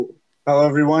Hello,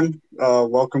 everyone.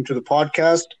 Welcome to the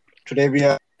podcast. Today we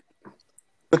have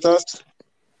with us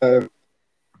uh,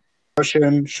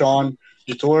 Roshan, Sean,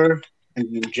 Jator, and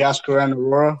Jasker and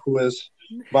Aurora, who is,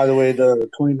 by the way, the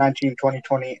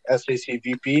 2019-2020 SAC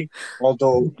VP,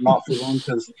 although not for long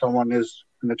because someone is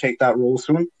going to take that role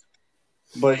soon.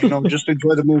 But, just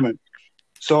enjoy the moment.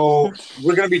 So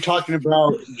we're going to be talking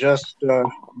about just the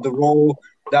role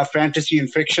that fantasy and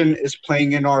fiction is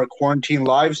playing in our quarantine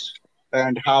lives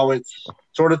and how it's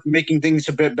sort of making things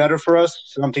a bit better for us,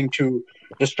 something to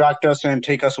distract us and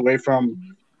take us away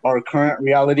from our current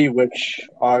reality, which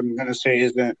I'm going to say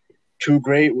isn't too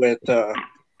great with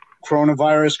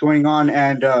coronavirus going on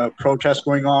and protests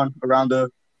going on around the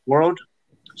world.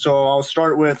 So I'll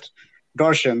start with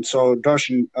Darshan. So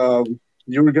Darshan,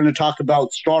 you were going to talk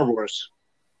about Star Wars.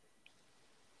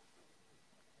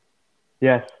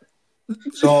 Yes.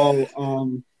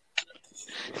 So,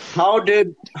 how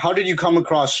did you come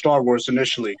across Star Wars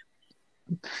initially?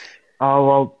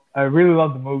 Well, I really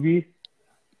love the movies,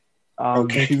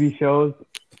 Okay. TV shows,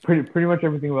 pretty much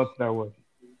everything about Star Wars.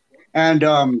 And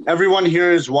everyone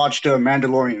here has watched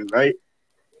Mandalorian, right?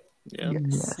 Yeah.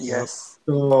 Yes.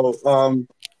 So,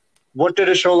 what did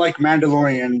a show like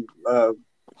Mandalorian?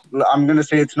 I'm gonna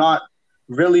say it's not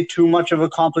really too much of a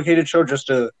complicated show, just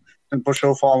a simple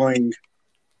show following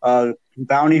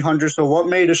bounty hunter. So what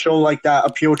made a show like that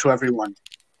appeal to everyone?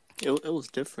 It was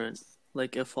different.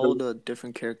 Like it followed a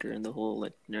different character in the whole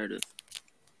narrative.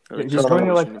 Or, He's just going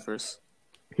to universe.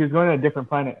 He was going to a different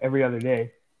planet every other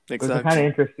day. It was kind of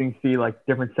interesting to see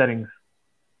different settings.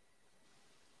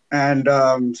 And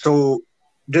so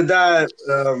did that?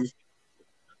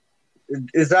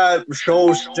 Is that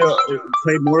show still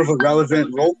play more of a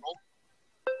relevant role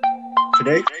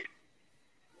today?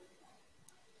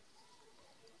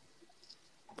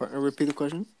 Repeat the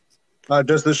question.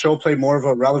 Does the show play more of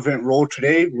a relevant role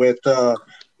today with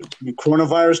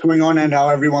coronavirus going on and how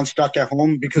everyone's stuck at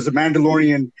home? Because the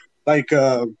Mandalorian,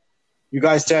 you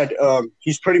guys said,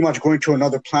 he's pretty much going to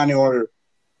another planet or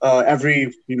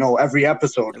every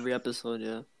episode. Every episode,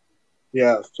 yeah.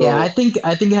 Yeah. So, Yeah, I think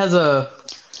it has a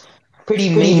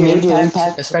pretty major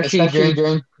impact, especially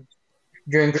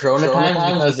during Corona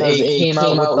time, because it came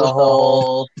out with the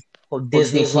whole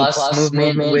Disney Plus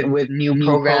movement with new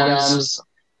programs,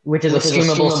 which is a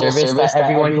streamable service that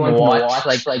everyone can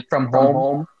watch like from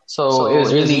home. So it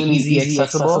was really easy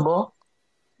accessible.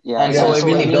 Yeah, and so it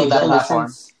really built that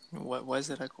platform. Why is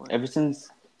it iconic?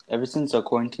 Ever since the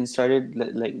quarantine started,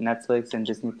 like Netflix and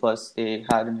Disney Plus, they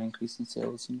had an increase in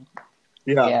sales.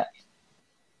 Yeah.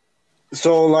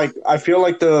 So, I feel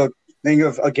like the thing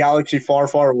of a galaxy far,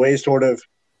 far away sort of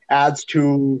adds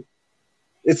to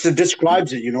it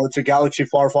describes it. It's a galaxy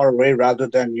far, far away rather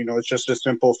than it's just a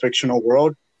simple fictional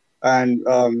world, and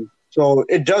so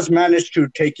it does manage to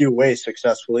take you away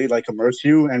successfully, immerse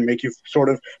you and make you sort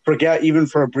of forget even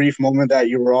for a brief moment that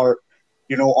you are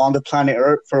on the planet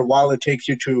Earth. For a while, it takes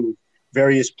you to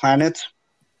various planets.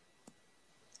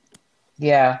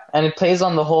 Yeah, and it plays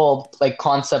on the whole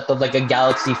concept of a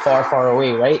galaxy far, far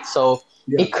away, right? So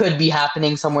It could be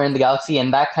happening somewhere in the galaxy,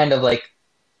 and that kind of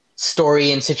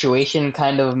story and situation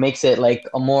kind of makes it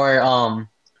a more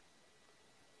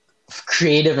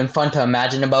creative and fun to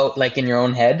imagine about in your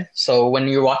own head. So when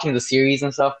you're watching the series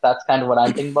and stuff, that's kind of what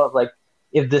I'm thinking about,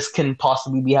 if this can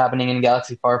possibly be happening in a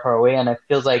galaxy far, far away. And it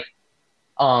feels it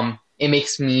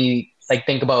makes me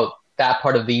think about that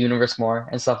part of the universe more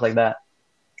and stuff like that.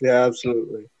 Yeah,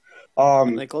 absolutely. All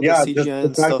the CGI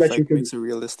and stuff makes it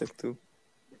realistic too.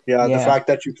 Yeah, the fact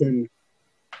that you can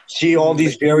see all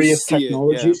these various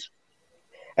technologies.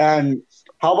 And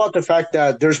how about the fact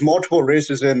that there's multiple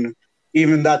races in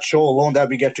even that show alone that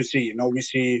we get to see? We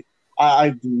see,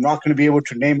 I'm not going to be able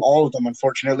to name all of them,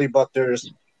 unfortunately, but there's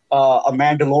a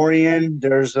Mandalorian,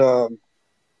 there's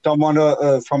someone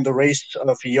from the race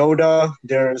of Yoda,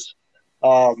 there's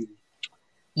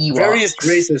various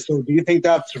races. So do you think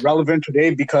that's relevant today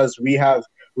because we have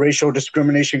racial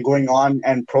discrimination going on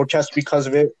and protests because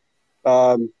of it,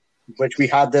 which we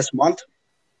had this month?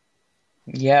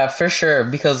 Yeah, for sure.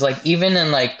 Because even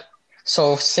in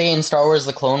so say in Star Wars: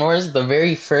 The Clone Wars, the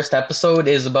very first episode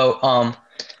is about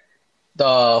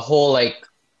the whole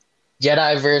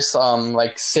Jedi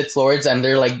versus Sith Lords, and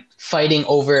they're fighting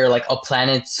over a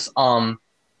planet's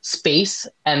space,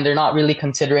 and they're not really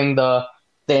considering the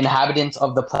inhabitants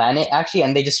of the planet actually,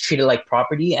 and they just treat it like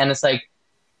property. And it's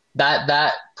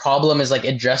that problem is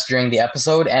addressed during the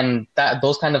episode, and that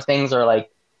those kind of things are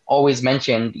always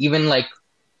mentioned, even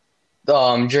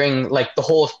during the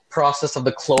whole process of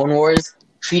the Clone Wars.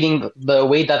 Treating the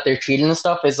way that they're treating the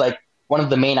stuff is one of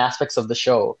the main aspects of the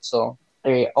show. So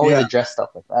they always address stuff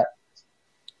like that.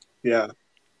 Yeah.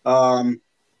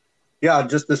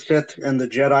 Just the Sith and the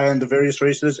Jedi and the various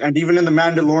races, and even in the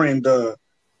Mandalorian, the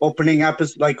opening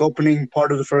episode, like opening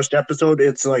part of the first episode,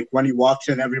 it's like when he walks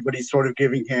in, everybody's sort of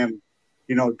giving him,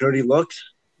 dirty looks,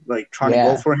 like trying to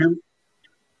go for him.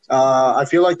 I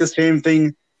feel like the same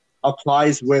thing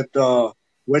applies with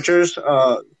Witchers.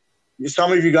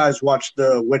 Some of you guys watched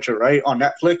The Witcher, right, on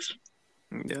Netflix?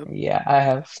 Yep. Yeah, I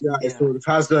have. Yeah, it sort of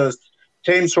has the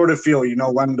same sort of feel,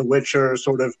 when the Witcher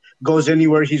sort of goes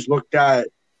anywhere he's looked at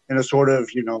in a sort of,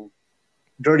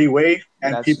 dirty way.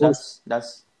 And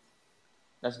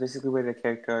that's basically where the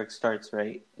character arc starts,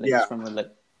 right? Like, yeah. It's from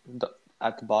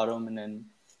at the bottom, and then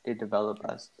they develop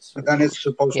as. And then it's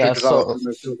supposed to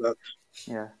develop.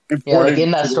 Yeah. Yeah, like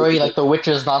in that story, like the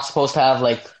Witcher's not supposed to have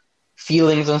like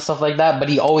feelings and stuff like that, but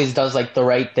he always does like the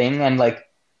right thing, and like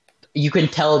you can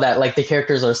tell that like the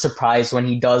characters are surprised when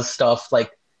he does stuff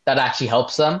like that actually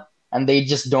helps them, and they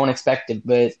just don't expect it,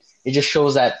 but it just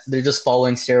shows that they're just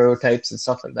following stereotypes and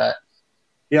stuff like that.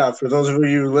 Yeah, for those of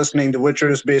you listening, The Witcher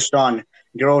is based on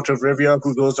Geralt of Rivia,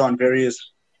 who goes on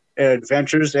various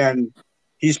adventures, and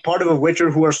he's part of a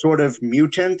Witcher who are sort of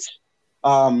mutants,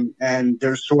 and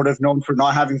they're sort of known for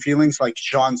not having feelings, like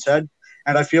Sean said.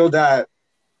 And I feel that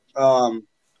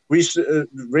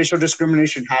racial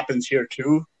discrimination happens here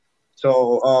too.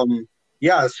 So,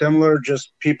 similar,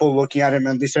 just people looking at him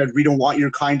and they said, "We don't want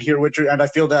your kind here, Witcher." And I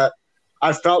feel that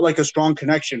I felt like a strong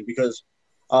connection because,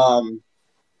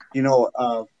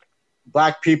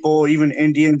 Black people, even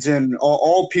Indians, and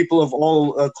all people of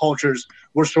all cultures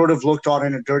were sort of looked on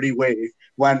in a dirty way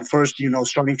when first,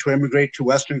 starting to immigrate to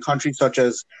Western countries such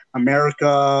as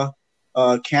America,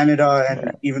 Canada,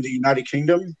 and even the United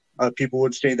Kingdom. People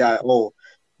would say that,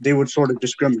 they would sort of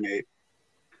discriminate.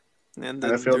 And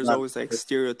then there's always like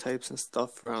stereotypes and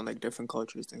stuff around like different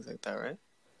cultures, things like that, right?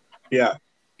 Yeah.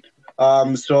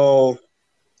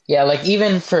 Yeah, like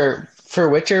even for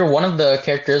Witcher, one of the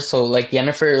characters, so like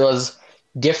Yennefer was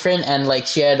different, and like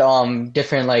she had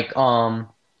different like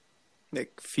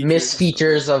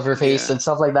misfeatures of her face and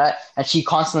stuff like that, and she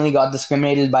constantly got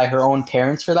discriminated by her own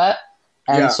parents for that,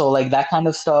 and so like that kind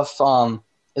of stuff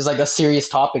is like a serious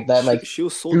topic that like she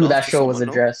was through that show was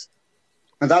addressed.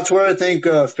 And that's where I think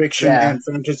fiction and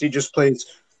fantasy just plays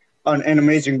an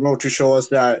amazing role to show us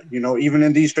that, even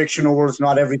in these fictional worlds,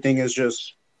 not everything is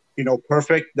just,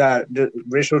 perfect, that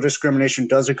racial discrimination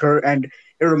does occur. And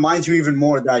it reminds you even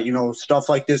more that, stuff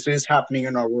like this is happening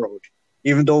in our world.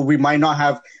 Even though we might not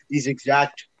have these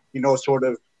exact, sort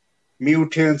of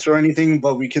mutants or anything,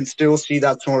 but we can still see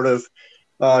that sort of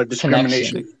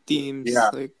discrimination. Like themes.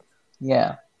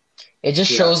 Yeah. It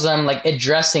just shows them like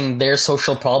addressing their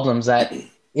social problems that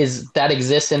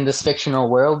exist in this fictional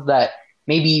world, that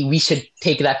maybe we should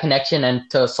take that connection and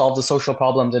to solve the social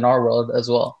problems in our world as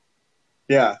well.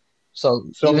 Yeah. So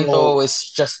even though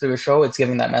it's just through a show, it's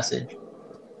giving that message.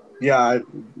 Yeah, I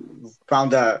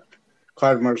found that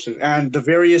quite immersive. And the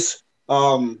various,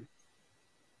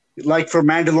 like for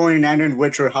Mandalorian and in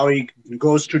Witcher, how he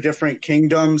goes to different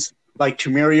kingdoms, like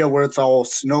Temeria, where it's all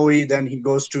snowy. Then he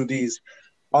goes to these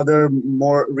other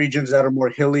more regions that are more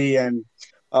hilly and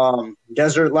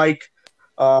desert-like.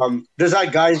 Does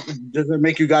it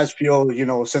make you guys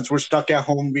feel, since we're stuck at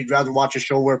home, we'd rather watch a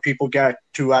show where people get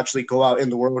to actually go out in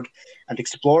the world and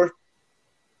explore?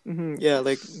 Mm-hmm. Yeah,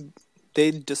 like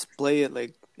they display it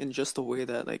like in just a way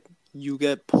that like you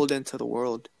get pulled into the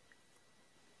world.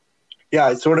 Yeah,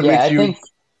 it sort of makes you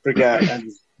forget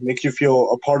and makes you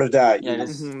feel a part of that. Yeah,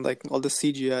 like all the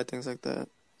CGI, things like that.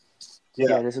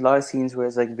 Yeah, there's a lot of scenes where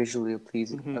it's like visually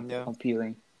pleasing,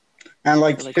 appealing. And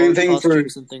like same thing for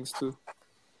and things too.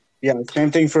 Yeah, same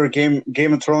thing for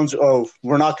Game of Thrones.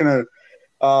 We're not gonna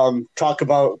talk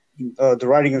about the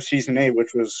writing of season 8,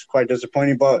 which was quite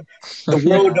disappointing. But the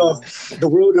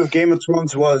world of Game of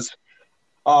Thrones was,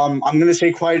 I'm gonna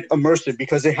say, quite immersive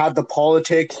because it had the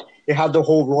politics, it had the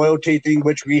whole royalty thing,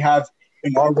 which we have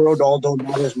in our world, although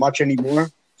not as much anymore.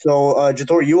 So,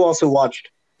 Jator, you also watched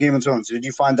Game of Thrones. Did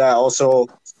you find that also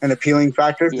an appealing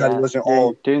factor? Yeah, that it wasn't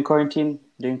all during quarantine.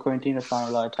 During quarantine, I found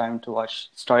a lot of time to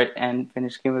start and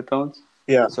finish Game of Thrones.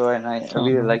 Yeah. So I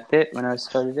really liked it when I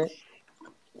started it.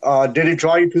 Did it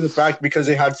draw you to the fact because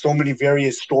it had so many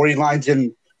various storylines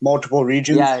in multiple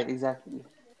regions? Yeah, exactly.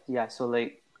 Yeah, so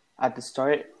like at the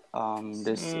start,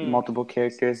 there's multiple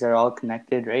characters that are all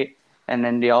connected, right? And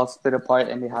then they all split apart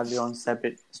and they have their own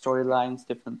separate storylines,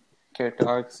 different character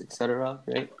arcs, etc.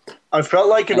 Right? I felt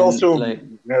like it also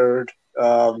mirrored.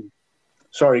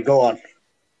 Sorry, go on.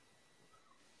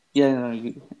 Yeah, no,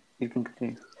 you can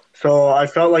continue. So I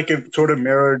felt like it sort of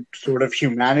mirrored sort of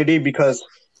humanity because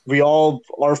we all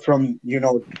are from,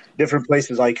 different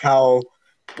places, like how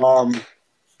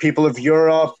people of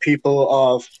Europe, people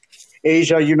of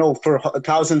Asia, for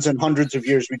thousands and hundreds of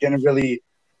years, we didn't really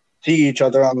see each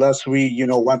other unless we,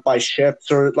 went by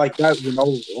ships or like that.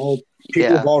 All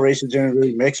people of all races didn't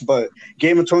really mix. But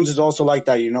Game of Thrones is also like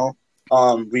that.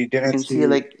 We didn't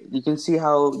you can see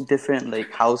how different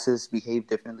like houses behave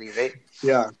differently, right?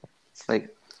 Yeah.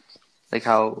 Like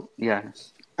how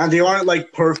And they aren't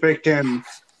like perfect and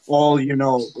all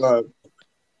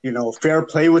fair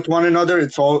play with one another.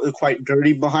 It's all quite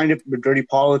dirty behind it, with dirty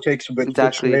politics, with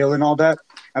betrayal and all that.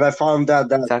 And I found that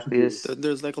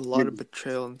there's like a lot of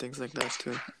betrayal and things like that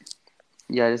too.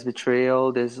 Yeah, there's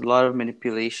betrayal. There's a lot of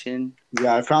manipulation.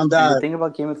 Yeah, I found that. And the thing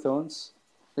about Game of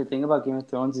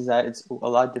Thrones is that it's a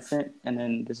lot different, and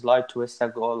then there's a lot of twists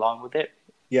that go along with it.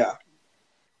 Yeah.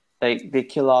 Like, they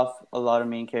kill off a lot of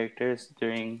main characters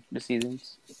during the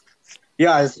seasons.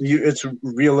 Yeah, it's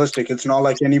realistic. It's not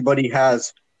like anybody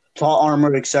has plot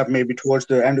armor except maybe towards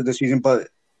the end of the season. But,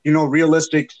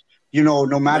 realistic,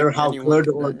 no matter how good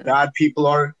or bad people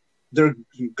are, they're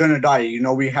going to die.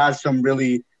 We had some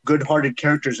really good-hearted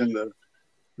characters in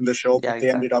the show, but they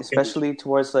ended up especially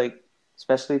towards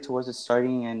the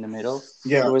starting and the middle.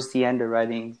 Yeah. Towards the end, the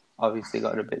writing obviously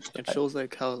got a bit. It shows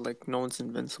like how like no one's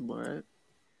invincible, right?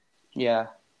 Yeah.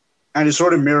 And it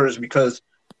sort of mirrors because,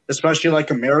 especially like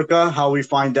America, how we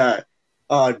find that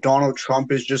Donald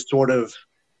Trump is just sort of,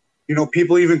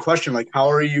 people even question like, how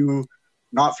are you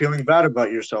not feeling bad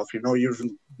about yourself?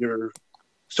 You're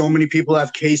so many people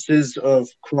have cases of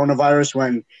coronavirus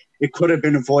when it could have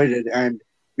been avoided, and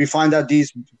we find that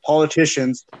these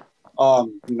politicians,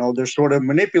 they're sort of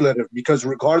manipulative because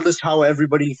regardless how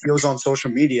everybody feels on social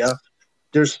media,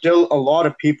 there's still a lot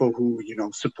of people who,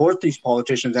 support these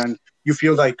politicians, and you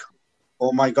feel like,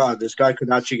 oh my God, this guy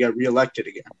could actually get reelected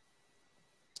again.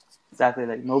 Exactly.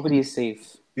 Like, nobody is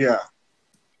safe. Yeah.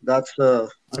 I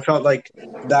felt like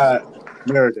that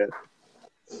narrative.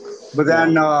 But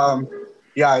then,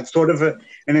 it's sort of an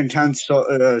intense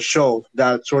show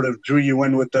that sort of drew you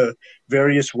in with the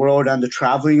various world and the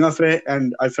traveling of it.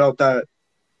 And I felt that,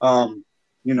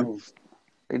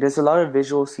 there's a lot of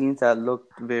visual scenes that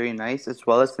looked very nice, as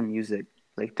well as the music.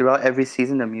 Like, throughout every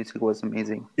season, the music was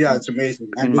amazing. Yeah, it's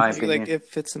amazing. In my opinion. Like, it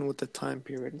fits in with the time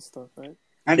period and stuff, right?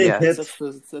 And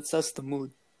it sets the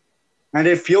mood. And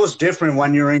it feels different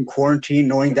when you're in quarantine,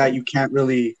 knowing that you can't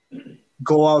really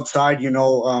go outside,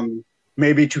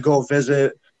 maybe to go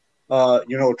visit,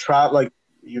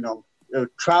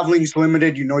 traveling's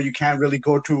limited. You can't really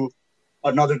go to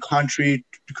another country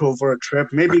to go for a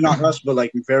trip. Maybe not us, but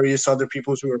like various other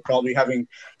people who are probably having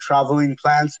traveling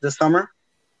plans this summer.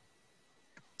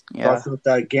 Yeah. So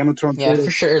that Game of Thrones. Yeah,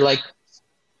 for sure. Like,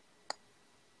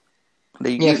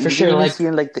 you see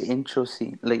in like the intro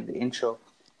scene, like the intro.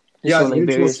 Yeah, like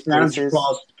various places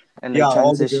and like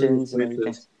transitions and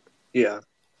everything. Yeah.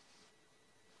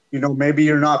 Maybe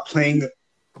you're not playing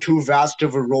too vast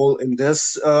of a role in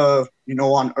this,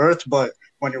 on Earth, but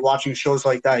when you're watching shows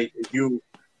like that,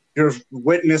 you're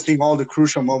witnessing all the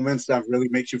crucial moments that really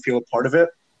makes you feel a part of it.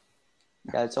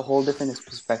 Yeah, it's a whole different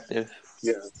perspective.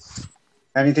 Yeah.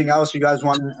 Anything else you guys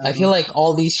want to I feel like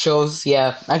all these shows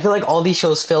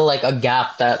fill like a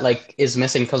gap that like is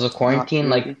missing because of quarantine.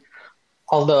 Like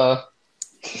all the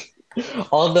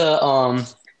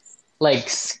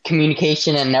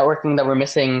communication and networking that we're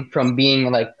missing from being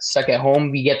like stuck at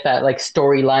home. We get that like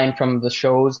storyline from the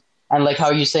shows, and like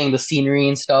how you're saying the scenery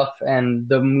and stuff and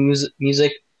the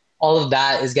music, all of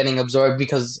that is getting absorbed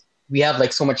because we have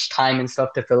like so much time and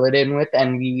stuff to fill it in with,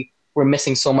 and we're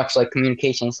missing so much like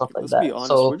communication and stuff like that. Let's be honest,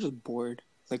 so we're just bored.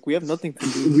 Like, we have nothing to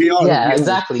do.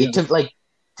 Exactly. Yeah.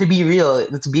 To be real,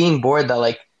 it's being bored that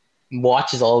like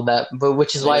watches all of that, but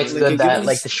which is why it's good that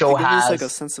like the show has like a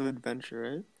sense of adventure,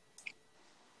 right?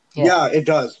 Yeah, it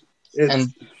does.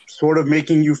 It's sort of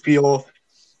making you feel,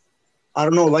 I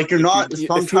don't know, like you're not.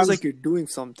 Sometimes it feels like you're doing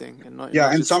something, and not.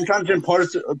 Yeah, and sometimes in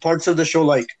parts of the show,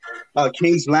 like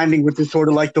King's Landing, which is sort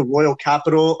of like the royal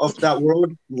capital of that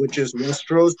world, which is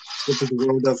Westeros, which is the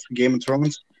world of Game of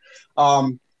Thrones.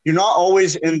 You're not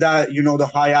always in that,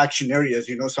 the high action areas.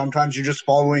 Sometimes you're just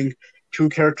following two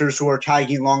characters who are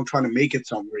tagging along, trying to make it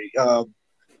somewhere.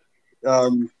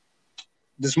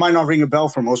 This might not ring a bell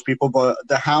for most people, but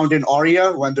the Hound and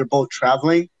Arya, when they're both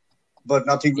traveling, but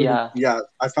nothing really,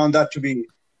 I found that to be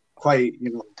quite,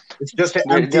 it's just an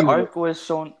empty. The arc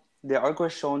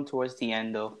was shown towards the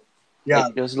end, though. Yeah.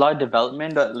 Like, there was a lot of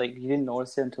development, but like you didn't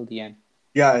notice it until the end.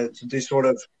 Yeah, they sort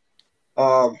of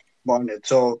wanted it.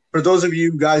 So for those of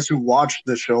you guys who watched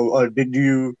the show, did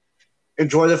you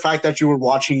enjoy the fact that you were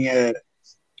watching it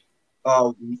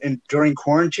during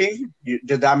quarantine?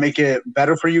 Did that make it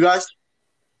better for you guys?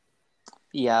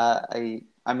 Yeah,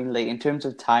 I I mean, like in terms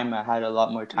of time, I had a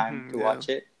lot more time to watch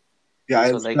it. Yeah,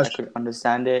 so like I could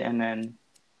understand it, and then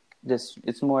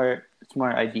it's more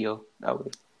ideal that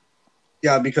way.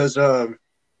 Yeah, because in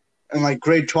like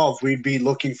grade 12, we'd be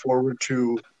looking forward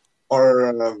to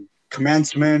our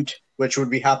commencement, which would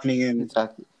be happening in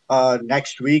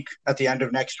next week, at the end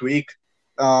of next week.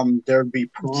 There'd be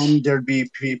prom, there'd be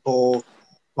people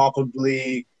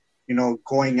probably,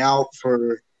 going out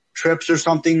for trips or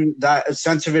something. That a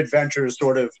sense of adventure is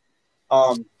sort of,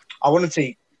 I wouldn't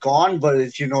say gone, but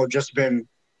it's, just been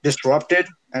disrupted.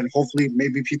 And hopefully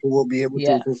maybe people will be able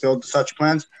to fulfill such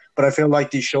plans. But I feel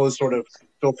like these shows sort of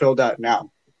fulfill that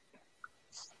now.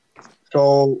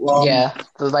 So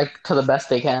like to the best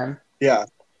they can. Yeah.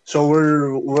 So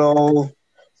we'll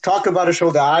talk about a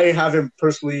show that I haven't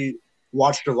personally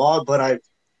watched a lot, but I've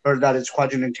heard that it's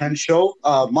quite an intense show,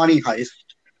 Money Heist.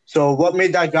 So what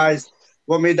made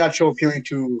that show appealing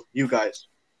to you guys?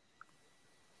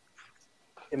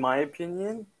 In my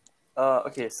opinion,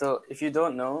 okay, so if you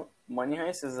don't know, Money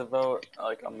Heist is about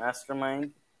like a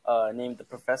mastermind named the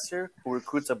Professor who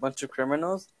recruits a bunch of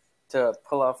criminals to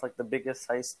pull off like the biggest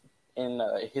heist in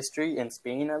history in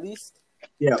Spain, at least.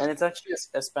 Yeah. And it's actually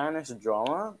a Spanish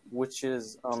drama, which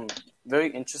is very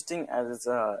interesting as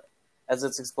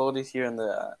it's exploded here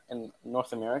in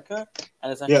North America,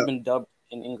 and it's actually been dubbed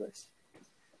in English.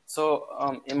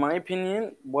 So, in my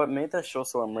opinion, what made that show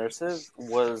so immersive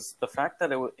was the fact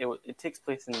that it takes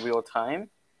place in real time,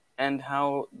 and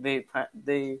how they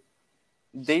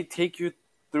take you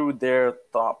through their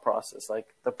thought process. Like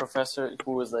the professor,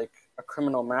 who is like a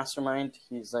criminal mastermind,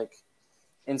 he's like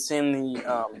insanely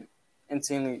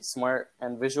smart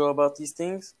and visual about these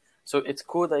things. So it's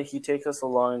cool that he takes us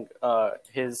along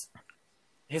his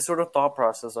sort of thought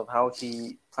process of how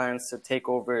he plans to take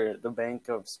over the Bank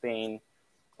of Spain,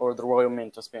 or the Royal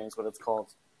Mint of Spain is what it's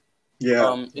called.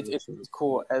 Yeah. It's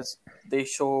cool as they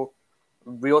show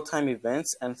real-time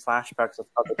events and flashbacks of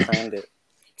how they planned it.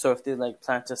 So if they like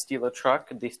plan to steal a truck,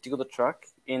 they steal the truck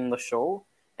in the show,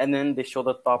 and then they show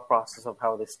the thought process of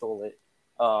how they stole it,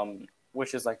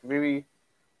 which is like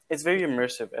it's very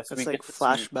immersive. It's like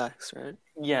flashbacks, right?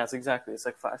 Yes, exactly. It's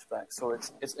like flashbacks. So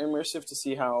it's immersive to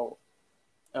see how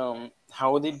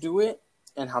they do it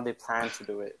and how they plan to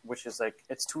do it, which is like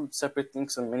it's two separate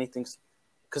things and many things,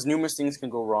 because numerous things can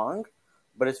go wrong,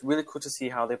 but it's really cool to see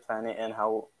how they plan it and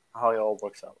how it all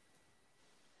works out.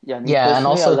 Yeah, and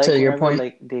also to your point,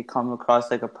 like they come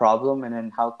across like a problem and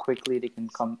then how quickly they can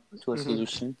come to a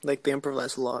solution. Like they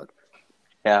improvise a lot.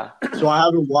 Yeah. So I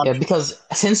haven't watched. Yeah, because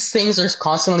since things are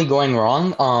constantly going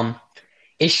wrong,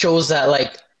 it shows that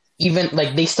like even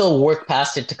like they still work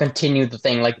past it to continue the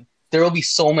thing. Like there will be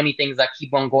so many things that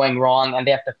keep on going wrong, and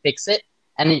they have to fix it.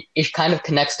 And it kind of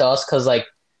connects to us because like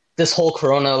this whole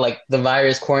corona, like the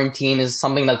virus quarantine, is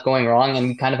something that's going wrong, and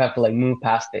we kind of have to like move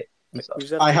past it.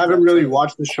 I haven't really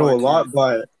watched the show a lot,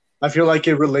 but I feel like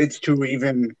it relates to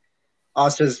even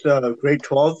us as grade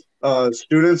 12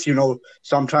 students.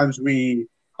 Sometimes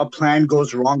a plan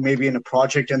goes wrong, maybe in a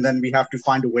project, and then we have to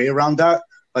find a way around that.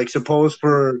 Like suppose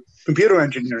for computer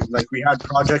engineering, like we had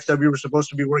projects that we were supposed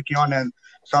to be working on, and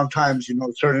sometimes,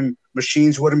 certain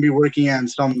machines wouldn't be working, and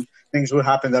some things would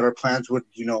happen that our plans would,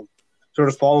 sort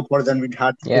of fall apart. Then we'd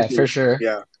have to. Yeah, for sure.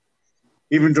 Yeah.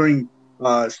 Even during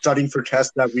studying for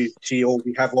tests that we see,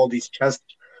 we have all these tests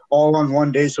all on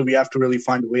one day, so we have to really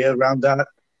find a way around that.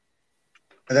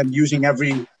 And then using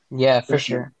every... Yeah, for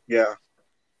sure. Yeah.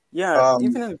 Yeah,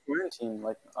 even in quarantine,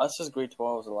 like us as grade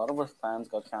 12s, a lot of our plans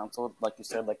got canceled, like you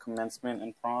said, like commencement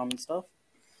and prom and stuff.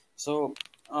 So,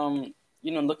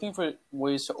 looking for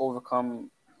ways to overcome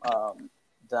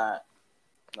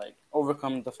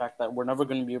overcome the fact that we're never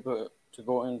going to be able to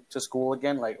go into school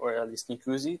again, or at least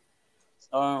Nikuzi.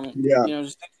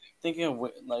 Just thinking of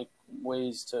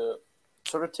ways to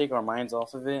sort of take our minds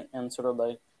off of it and sort of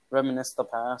like reminisce the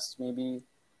past, maybe,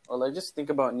 or like just think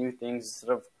about new things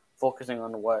instead of focusing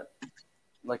on what,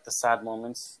 like the sad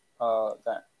moments, the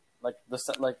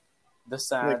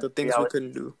things we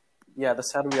couldn't do. Yeah, the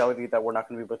sad reality that we're not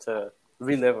going to be able to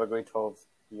relive our grade 12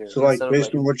 years. So,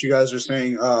 based on what you guys are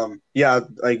saying,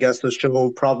 I guess the show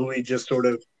probably just sort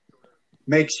of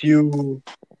makes you,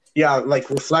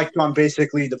 reflect on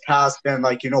basically the past and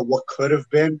what could have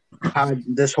been had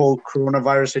this whole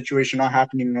coronavirus situation not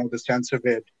happening. The sense of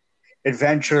it,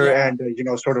 adventure and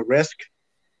sort of risk.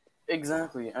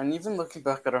 Exactly, and even looking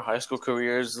back at our high school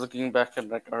careers, looking back at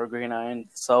our grade 9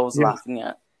 selves, laughing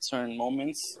at certain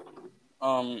moments,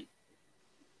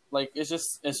 it's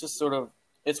just sort of,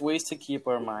 it's ways to keep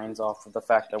our minds off of the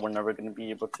fact that we're never going to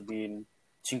be able to be in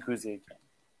Chinguzi again.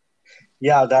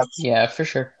 Yeah, for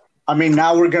sure. I mean,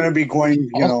 now we're going to be going,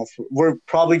 we're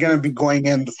probably going to be going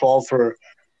in the fall for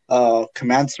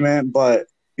commencement. But,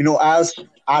 as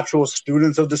actual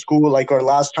students of the school, like our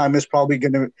last time is probably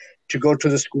going to go to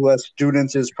the school as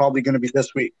students is probably going to be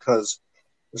this week because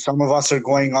some of us are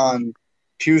going on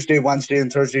Tuesday, Wednesday,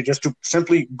 and Thursday just to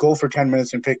simply go for 10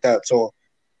 minutes and pick that. So,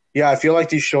 yeah, I feel like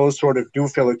these shows sort of do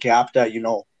fill a gap that,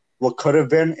 what could have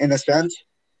been in a sense.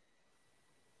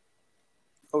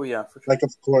 Oh, yeah, for sure.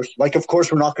 Of course,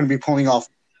 we're not going to be pulling off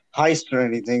heists or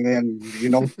anything and,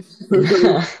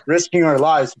 risking our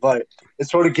lives. But it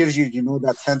sort of gives you,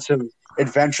 that sense of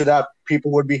adventure that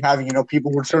people would be having.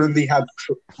 People would certainly have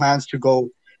plans to go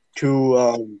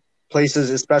to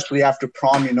places, especially after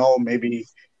prom, maybe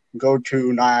go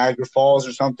to Niagara Falls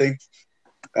or something.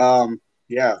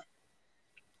 Yeah.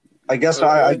 I guess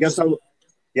I'll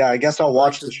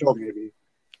watch the show maybe.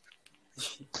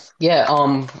 Yeah.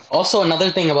 Also, another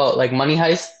thing about like Money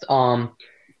Heist. One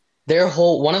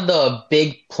of the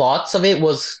big plots of it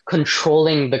was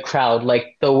controlling the crowd,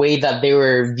 like the way that they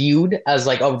were viewed as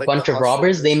like a bunch of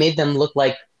robbers. They made them look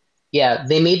like,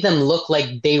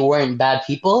 they weren't bad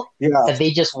people. Yeah. That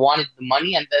they just wanted the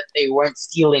money and that they weren't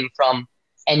stealing from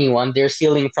anyone. They're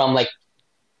stealing from like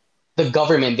the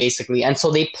government basically, and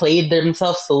so they played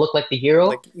themselves to look like the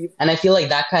hero. And I feel like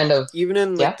that kind of even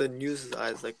in like the news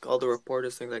eyes, like all the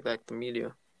reporters, things like that, the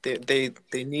media, they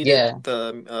needed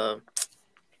the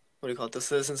what do you call it, the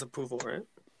citizens' approval, right?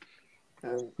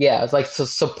 It's like the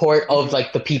support of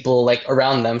like the people like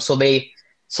around them, so they'd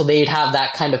have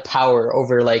that kind of power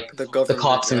over like the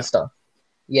cops and stuff.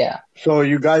 Yeah. So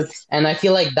you guys, and I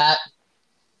feel like that.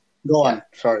 Go on.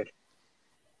 Sorry.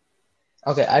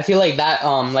 Okay, I feel like that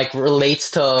like relates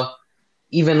to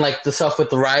even like the stuff with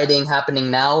the rioting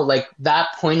happening now. Like that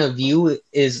point of view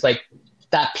is like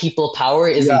that people power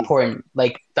is important.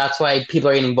 Like that's why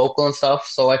people are getting vocal and stuff.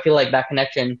 So I feel like that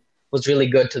connection was really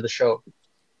good to the show.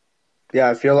 Yeah,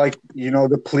 I feel like,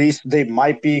 the police, they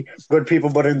might be good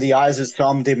people, but in the eyes of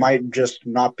some, they might just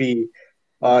not be,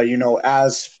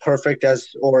 as perfect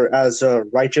as or as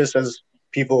righteous as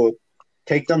people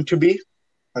take them to be.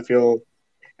 I feel.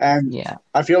 And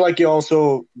I feel like it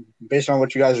also, based on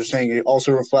what you guys are saying, it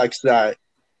also reflects that,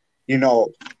 real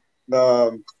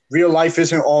life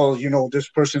isn't all, this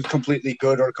person's completely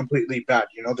good or completely bad.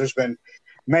 There's been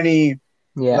many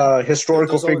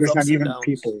historical figures and even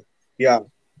people. Yeah.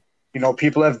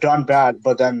 People have done bad,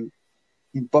 but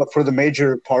for the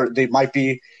major part, they might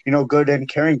be, good and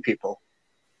caring people.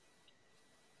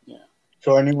 Yeah.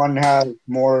 So anyone have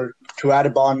more to add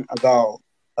about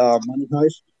Money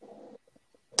Heist?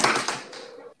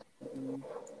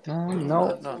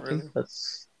 No, not really.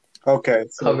 That's okay.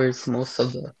 Covers most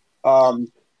of the.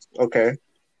 Okay.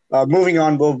 Moving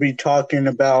on, we'll be talking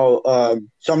about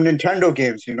some Nintendo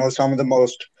games. Some of the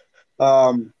most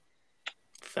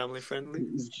family friendly.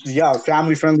 Yeah,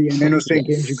 family friendly and innocent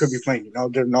games you could be playing.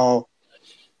 There's no.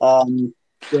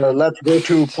 Let's go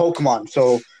to Pokemon.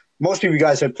 So most of you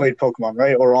guys have played Pokemon,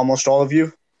 right? Or almost all of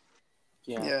you.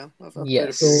 Yeah.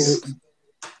 Yes. So,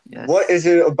 what is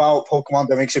it about Pokemon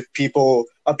that makes it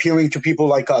appealing to people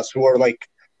like us who are like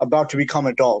about to become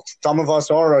adults? Some of us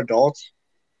are adults,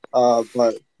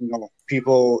 but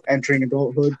people entering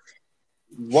adulthood.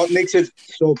 What makes it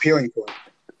so appealing to us?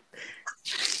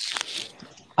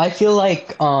 I feel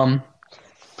like,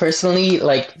 personally,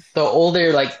 like the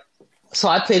older, like, so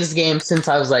I played this game since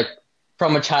I was like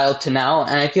from a child to now,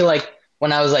 and I feel like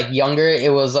when I was like younger,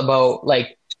 it was about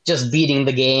like just beating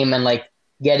the game and like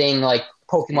getting like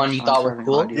Pokemon you thought were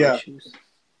cool. Yeah.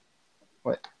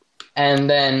 And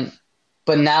then,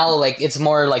 but now like it's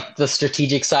more like the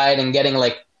strategic side and getting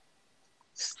like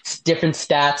different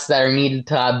stats that are needed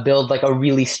to build like a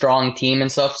really strong team and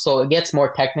stuff. So it gets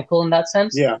more technical in that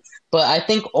sense. Yeah. But I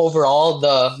think overall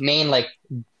the main like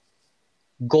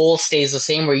goal stays the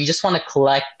same, where you just want to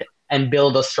collect and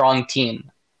build a strong team.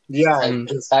 Yeah.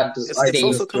 And it's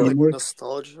also kind of like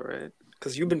nostalgia, right?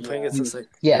 Because you've been playing it since like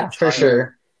for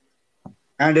sure.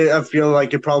 And I feel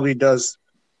like it probably does.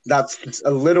 That's a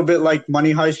little bit like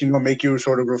Money Heist, make you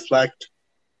sort of reflect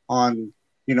on,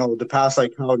 the past,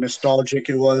 like how nostalgic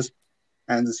it was,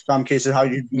 and in some cases how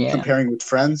you'd be comparing with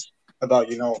friends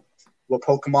about, what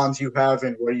Pokemons you have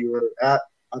and where you were at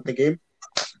the game.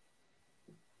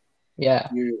 Yeah.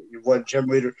 What gym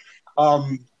leader.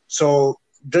 So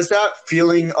does that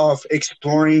feeling of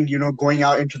exploring, going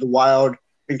out into the wild,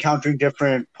 encountering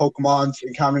different Pokemons,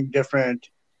 encountering different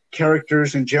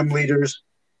characters and gym leaders,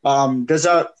 does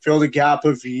that fill the gap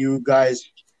of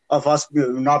us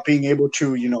not being able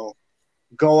to,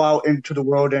 go out into the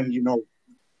world and,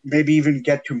 maybe even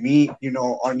get to meet,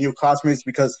 our new classmates?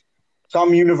 Because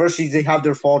some universities, they have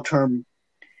their fall term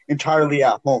entirely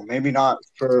at home. Maybe not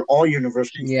for all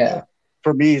universities. Yeah.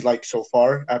 For me, like so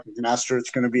far at McMaster,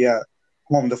 it's going to be at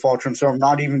home the fall term. So I'm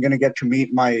not even going to get to meet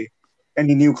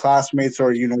any new classmates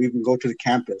or, even go to the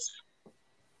campus.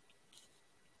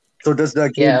 So does the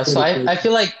game... Yeah, so I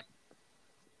feel like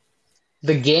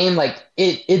the game, like,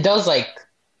 it does, like,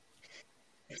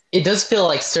 it does feel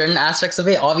like certain aspects of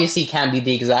it obviously can't be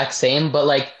the exact same, but,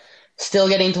 like, still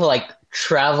getting to, like,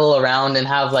 travel around and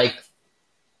have, like,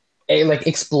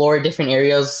 explore different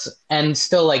areas and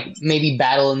still, like, maybe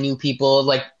battle new people.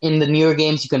 Like, in the newer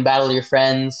games, you can battle your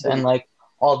friends and, like,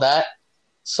 all that.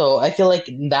 So I feel like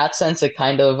in that sense, it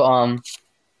kind of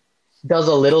does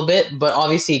a little bit, but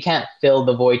obviously you can't fill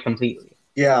the void completely.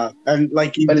 Yeah, and,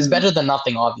 like... But it's better than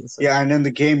nothing, obviously. Yeah, and in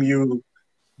the game, you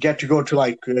get to go to,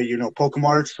 like,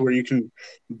 Pokemarts where you can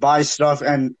buy stuff,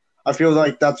 and I feel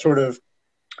like that sort of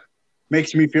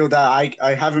makes me feel that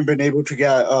I haven't been able to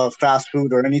get fast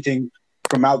food or anything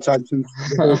from outside since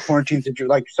the whole quarantine situation.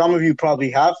 Like, some of you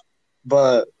probably have,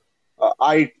 but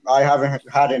I haven't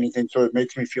had anything, so it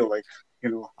makes me feel like,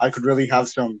 I could really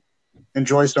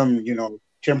enjoy some,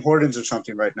 Tim Hortons or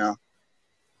something right now.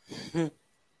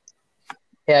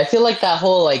 Yeah, I feel like that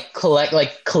whole, like,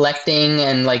 collecting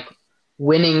and, like,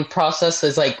 winning process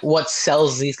is, like, what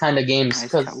sells these kind of games.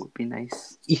 That would be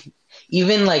nice.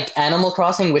 Even, like, Animal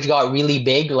Crossing, which got really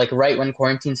big, like, right when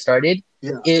quarantine started,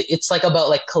 it's, like, about,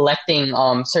 like, collecting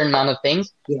certain amount of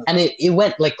things. Yeah. And it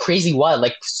went, like, crazy wild,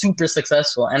 like, super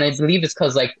successful. And I believe it's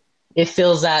because, like, it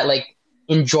feels that, like,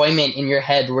 enjoyment in your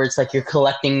head where it's, like, you're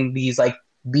collecting these, like,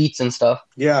 beats and stuff.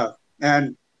 Yeah,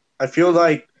 and I feel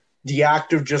like the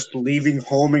act of just leaving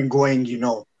home and going,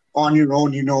 on your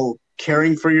own,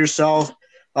 caring for yourself,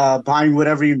 buying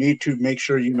whatever you need to make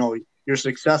sure, you're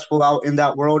successful out in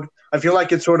that world. I feel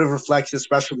like it sort of reflects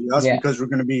especially us because we're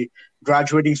going to be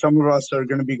graduating. Some of us are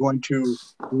going to be going to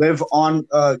live on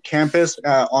campus,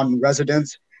 on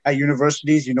residence at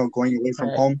universities, going away from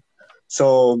home.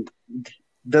 So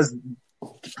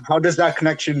how does that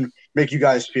connection make you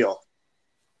guys feel?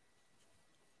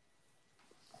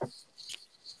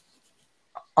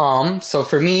 So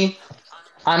for me,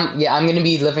 I'm gonna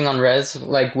be living on res,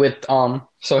 like, with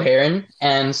Soharin,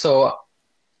 and so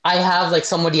I have, like,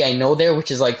 somebody I know there,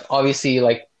 which is, like, obviously,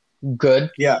 like,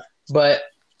 good. Yeah. But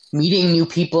meeting new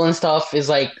people and stuff is,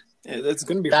 like, that's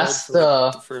gonna be hard for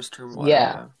the first term.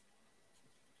 Yeah.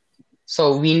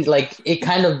 So we, like, it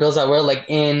kind of builds that world. Like,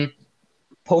 in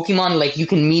Pokemon, like, you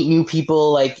can meet new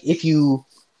people, like, if you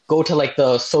go to, like,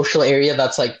 the social area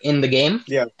that's, like, in the game.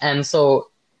 Yeah. And so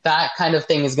that kind of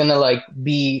thing is gonna, like,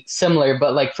 be similar,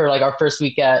 but, like, for, like, our first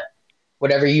week at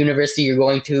whatever university you're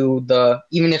going to,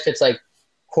 even if it's, like,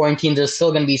 quarantine, there's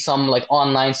still gonna be some, like,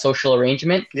 online social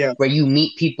arrangement where you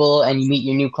meet people and you meet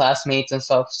your new classmates and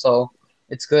stuff. So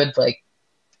it's good, like,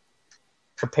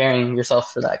 preparing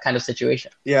yourself for that kind of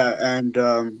situation. Yeah, and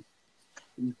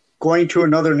going to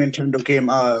another Nintendo game,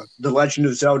 The Legend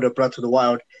of Zelda: Breath of the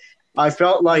Wild, I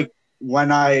felt like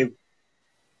when I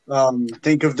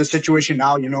think of the situation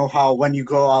now, how when you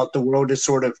go out, the world is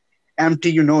sort of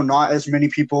empty, not as many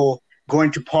people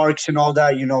going to parks and all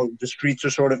that, the streets are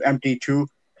sort of empty too.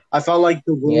 I felt like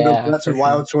the world of Breath of the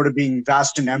Wild sort of being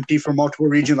vast and empty for multiple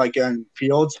regions, like in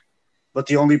fields, but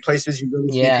the only places you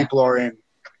really see people are in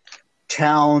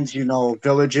towns,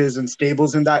 villages and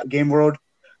stables in that game world.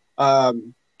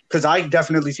 Because I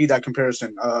definitely see that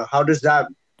comparison. How does that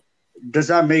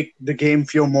make the game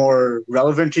feel more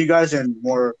relevant to you guys and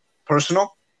more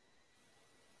personal?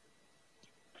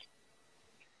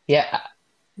 Yeah,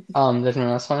 there's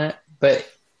no else on it, but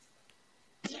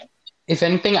if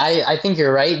anything, I think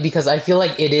you're right, because I feel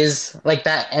like it is, like,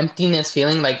 that emptiness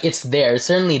feeling, like, it's there. It's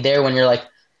certainly there when you're, like,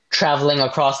 traveling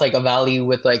across, like, a valley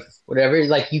with, like, whatever.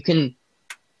 Like,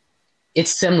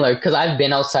 it's similar, because I've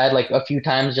been outside, like, a few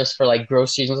times just for, like,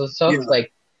 groceries and stuff,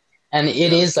 like, and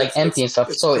it is, like, empty and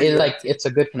stuff. So it's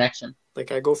a good connection.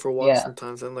 Like, I go for walks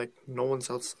sometimes and, like, no one's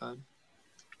outside.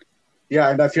 Yeah,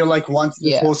 and I feel like once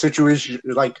this whole situation,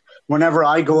 like, whenever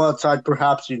I go outside,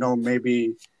 perhaps,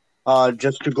 maybe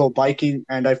just to go biking,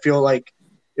 and I feel like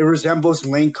it resembles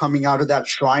Link coming out of that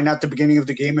shrine at the beginning of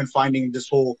the game and finding this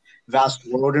whole vast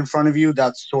world in front of you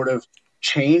that's sort of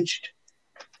changed.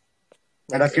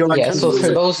 And I feel like... Yeah, so for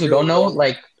those who don't know,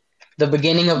 like, the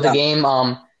beginning of the game,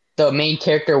 the main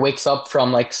character wakes up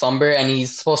from, like, slumber, and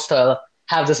he's supposed to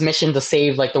have this mission to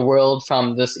save, like, the world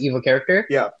from this evil character.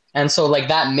 Yeah. And so, like,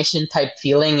 that mission type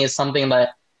feeling is something that,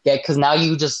 because now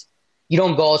you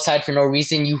don't go outside for no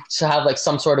reason. You have, like,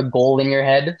 some sort of goal in your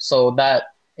head. So that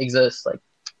exists. Like,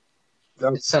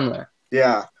 it's similar.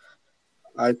 Yeah.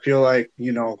 I feel like,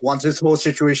 once this whole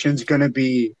situation is going to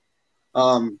be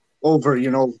over,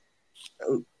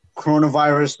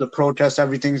 coronavirus, the protests,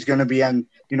 everything's going to be, and,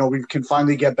 we can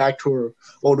finally get back to our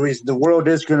old ways, the world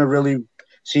is going to really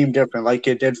seem different like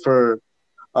it did for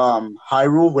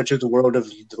Hyrule, which is the world of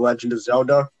The Legend of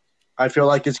Zelda. I feel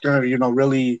like it's going to,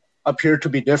 really appear to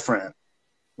be different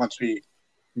once we,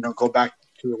 go back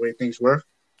to the way things were.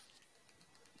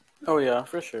 Oh yeah,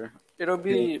 for sure. It'll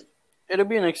be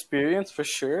an experience for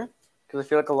sure, because I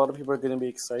feel like a lot of people are going to be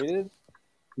excited.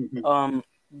 Mm-hmm.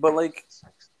 But like,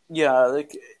 yeah,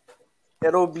 like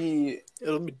it'll be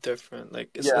different. Like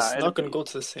it's not going to go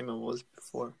to the same it was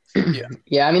before.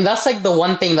 Yeah, I mean that's like the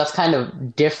one thing that's kind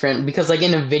of different, because like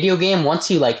in a video game,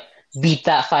 once you like beat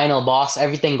that final boss,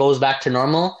 everything goes back to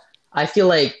normal. I feel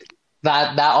like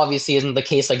that obviously isn't the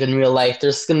case like in real life.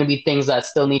 There's going to be things that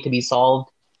still need to be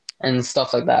solved and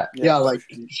stuff like that. Yeah, like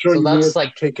sure, so that's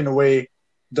like taking away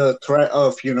the threat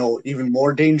of even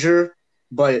more danger,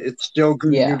 but it's still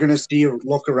good. Yeah. You're gonna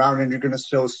look around, and you're gonna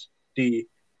still see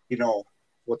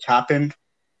what's happened.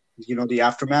 The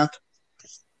aftermath.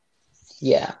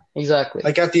 Yeah, exactly.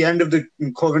 Like at the end of the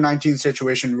COVID-19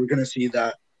 situation, we're gonna see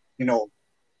that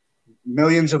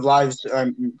millions of lives,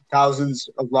 thousands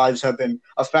of lives have been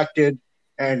affected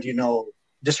and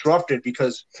disrupted,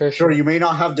 because sure, you may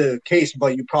not have the case,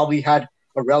 but you probably had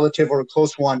a relative or a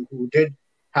close one who did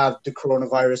have the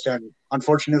coronavirus, and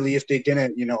unfortunately, if they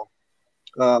didn't,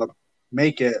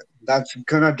 make it, that's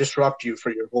gonna disrupt you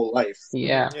for your whole life.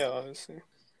 Yeah, obviously,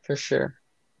 for sure.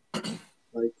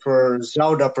 Like for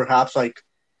Zelda, perhaps like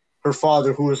her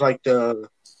father, who was like the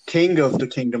king of the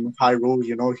kingdom of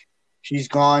Hyrule, she's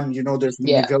gone. There's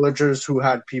many villagers who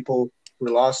had people who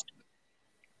were lost.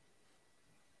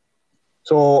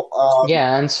 So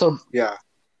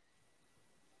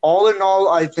all in all,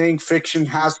 I think fiction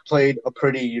has played a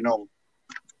pretty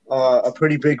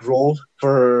big role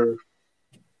for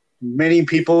many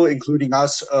people, including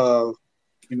us.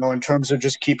 In terms of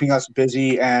just keeping us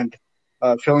busy and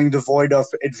filling the void of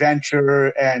adventure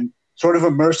and sort of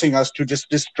immersing us to just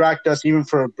distract us, even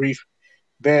for a brief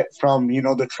bit, from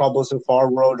the troubles of our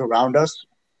world around us.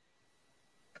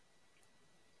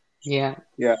 Yeah.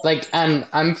 Like, and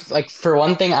I'm like, for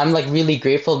one thing, I'm like really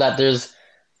grateful that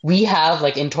we have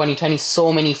like in 2020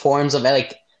 so many forms of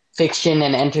like fiction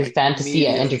and fantasy media,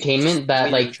 and entertainment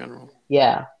that like,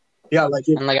 like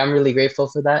and like I'm really grateful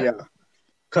for that. Yeah,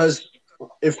 because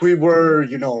if we were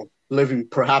living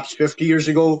perhaps 50 years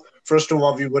ago, first of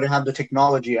all, we wouldn't have the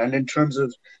technology, and in terms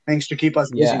of things to keep us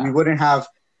busy, we wouldn't have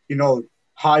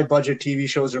high budget TV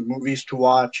shows or movies to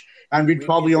watch, and we'd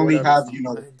probably only have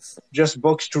just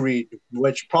books to read,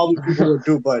 which probably people would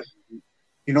do. But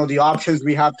the options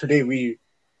we have today,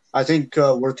 I think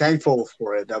we're thankful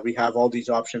for it, that we have all these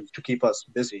options to keep us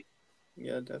busy.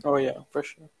 Yeah, definitely. Oh yeah, for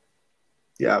sure.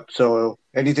 Yeah. So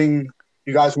anything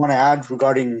you guys want to add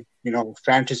regarding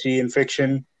fantasy and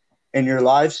fiction in your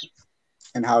lives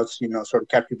and how it's sort of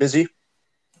kept you busy?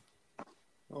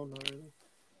 Oh, no,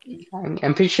 really.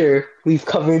 I'm pretty sure we've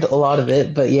covered a lot of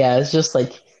it, but yeah, it's just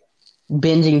like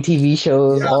binging TV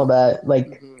shows, all that.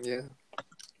 Like,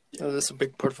 that's a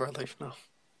big part of our life now.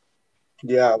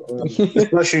 Yeah,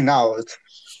 especially now, it's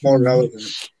more relevant.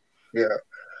 Yeah.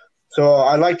 So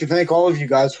I'd like to thank all of you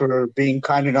guys for being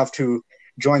kind enough to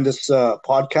join this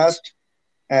podcast,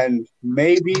 and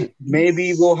maybe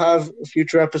we'll have a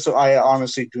future episode. I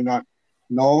honestly do not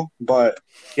know, but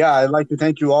yeah, I'd like to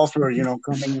thank you all for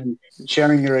coming and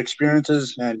sharing your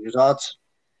experiences and your thoughts.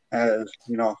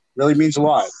 Really means a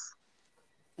lot.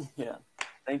 Yeah,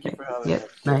 thank you for having us.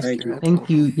 Nice. Thank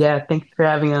you. Yeah, thanks for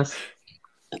having us.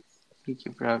 Thank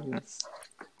you for having us.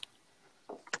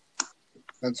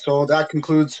 And so that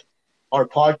concludes our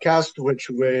podcast,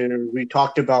 where we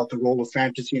talked about the role of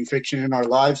fantasy and fiction in our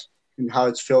lives and how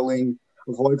it's filling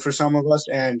a void for some of us,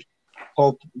 and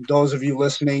hope those of you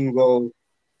listening will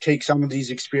take some of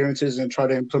these experiences and try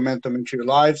to implement them into your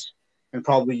lives, and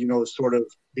probably, sort of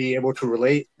be able to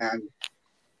relate. And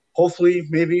hopefully,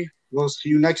 maybe we'll see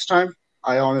you next time.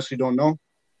 I honestly don't know.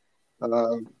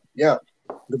 Yeah.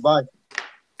 Goodbye.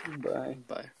 Bye.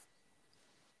 Bye.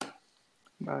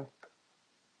 Bye.